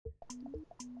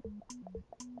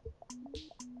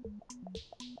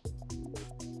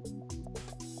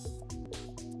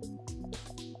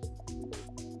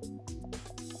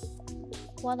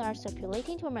What are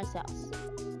circulating tumor cells?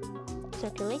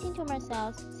 Circulating tumor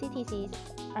cells, CTCs,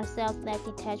 are cells that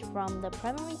detach from the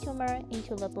primary tumor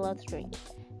into the bloodstream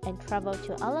and travel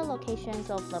to other locations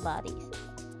of the body,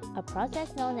 a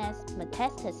process known as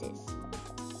metastasis.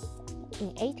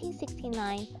 In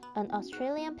 1869, an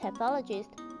Australian pathologist,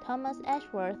 Thomas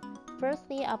Ashworth,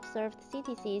 firstly observed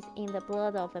CTCs in the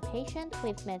blood of a patient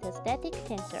with metastatic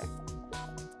cancer.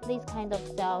 These kind of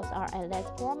cells are at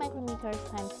least 4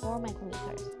 micrometers times 4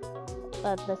 micrometers,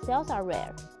 but the cells are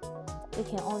rare. We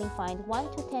can only find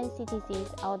 1 to 10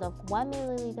 CTCs out of 1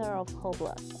 milliliter of whole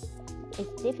blood.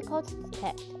 It's difficult to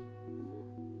detect.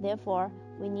 Therefore,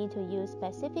 we need to use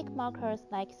specific markers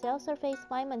like cell surface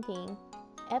vimentin,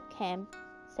 EpCAM,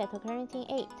 cytokeratin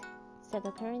 8,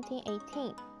 cytokeratin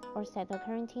 18, or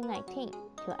cytokeratin 19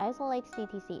 to isolate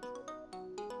CTCs.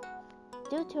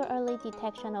 Due to early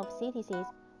detection of CTCs,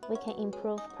 we can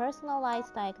improve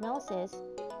personalized diagnosis,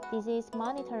 disease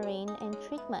monitoring, and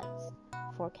treatments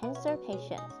for cancer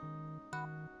patients.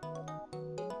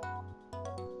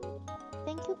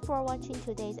 Thank you for watching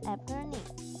today's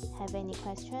AbLearning. Have any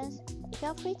questions?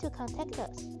 Feel free to contact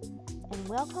us. And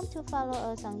welcome to follow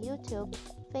us on YouTube,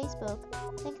 Facebook,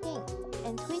 LinkedIn,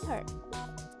 and Twitter.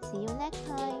 See you next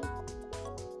time!